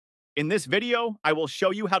In this video, I will show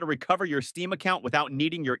you how to recover your Steam account without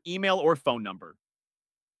needing your email or phone number.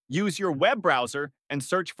 Use your web browser and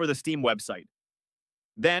search for the Steam website.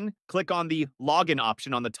 Then, click on the Login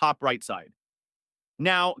option on the top right side.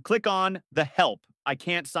 Now, click on the Help, I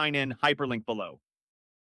can't sign in hyperlink below.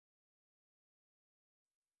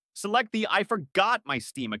 Select the I forgot my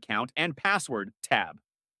Steam account and password tab.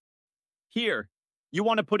 Here, you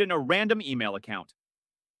want to put in a random email account.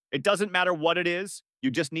 It doesn't matter what it is, you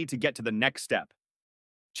just need to get to the next step.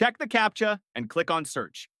 Check the CAPTCHA and click on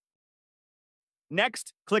Search.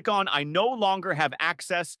 Next, click on I no longer have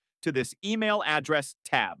access to this email address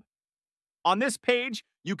tab. On this page,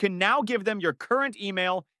 you can now give them your current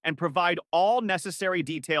email and provide all necessary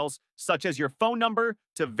details, such as your phone number,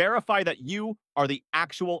 to verify that you are the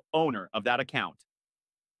actual owner of that account.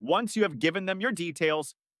 Once you have given them your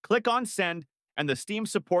details, click on Send, and the Steam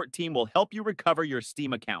support team will help you recover your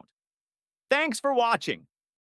Steam account. Thanks for watching.